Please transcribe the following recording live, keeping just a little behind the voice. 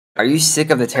Are you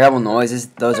sick of the terrible noises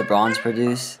those LeBrons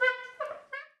produce?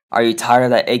 Are you tired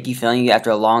of that achy feeling you get after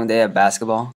a long day of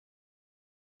basketball?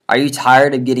 Are you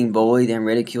tired of getting bullied and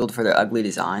ridiculed for their ugly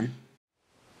design?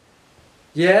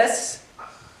 Yes,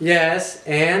 yes,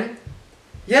 and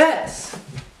yes!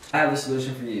 I have a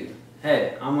solution for you.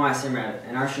 Hey, I'm YC Rabbit,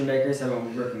 and our shoemakers have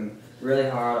been working really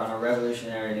hard on a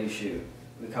revolutionary new shoe.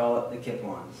 We call it the Kip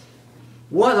 1's.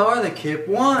 What are the Kip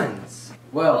 1's?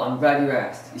 Well, I'm glad you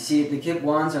asked. You see, the Kip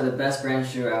 1's are the best brand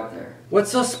shoe out there.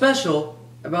 What's so special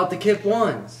about the Kip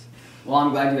 1's? Well,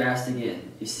 I'm glad you asked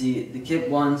again. You see, the Kip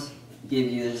 1's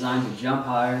give you the design to jump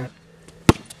higher,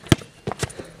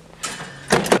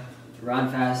 to run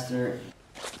faster,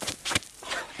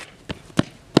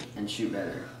 and shoot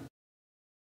better.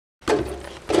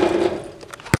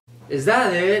 Is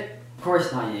that it? Of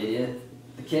course not, you idiot.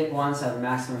 The Kip 1's have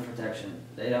maximum protection.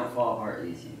 They don't fall apart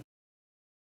easy.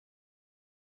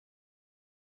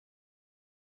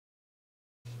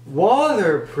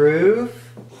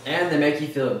 Waterproof? And they make you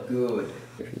feel good.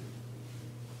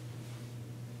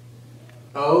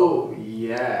 Oh,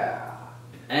 yeah.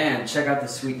 And check out the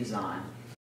sweet design.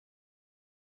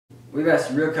 We've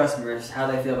asked real customers how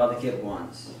they feel about the Kip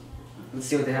 1's. Let's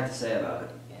see what they have to say about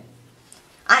it.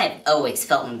 I've always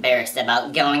felt embarrassed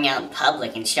about going out in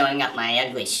public and showing up my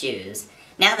ugly shoes.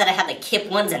 Now that I have the Kip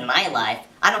 1's in my life,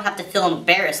 I don't have to feel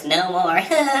embarrassed no more.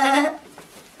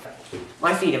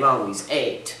 My feet have always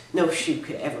ached. No shoe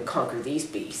could ever conquer these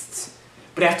beasts.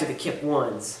 But after the Kip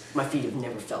 1's, my feet have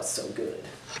never felt so good.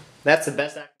 That's the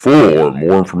best act. For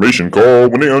more information, call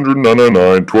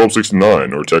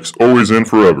 1-800-999-1269 or text always and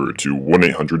forever to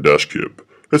 1-800-KIP.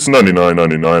 That's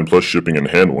 $99.99 plus shipping and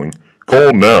handling.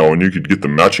 Call now and you could get the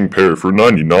matching pair for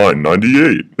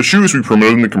 $99.98. The shoes we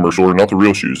promoted in the commercial are not the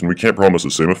real shoes and we can't promise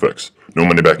the same effects. No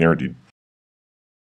money back guaranteed.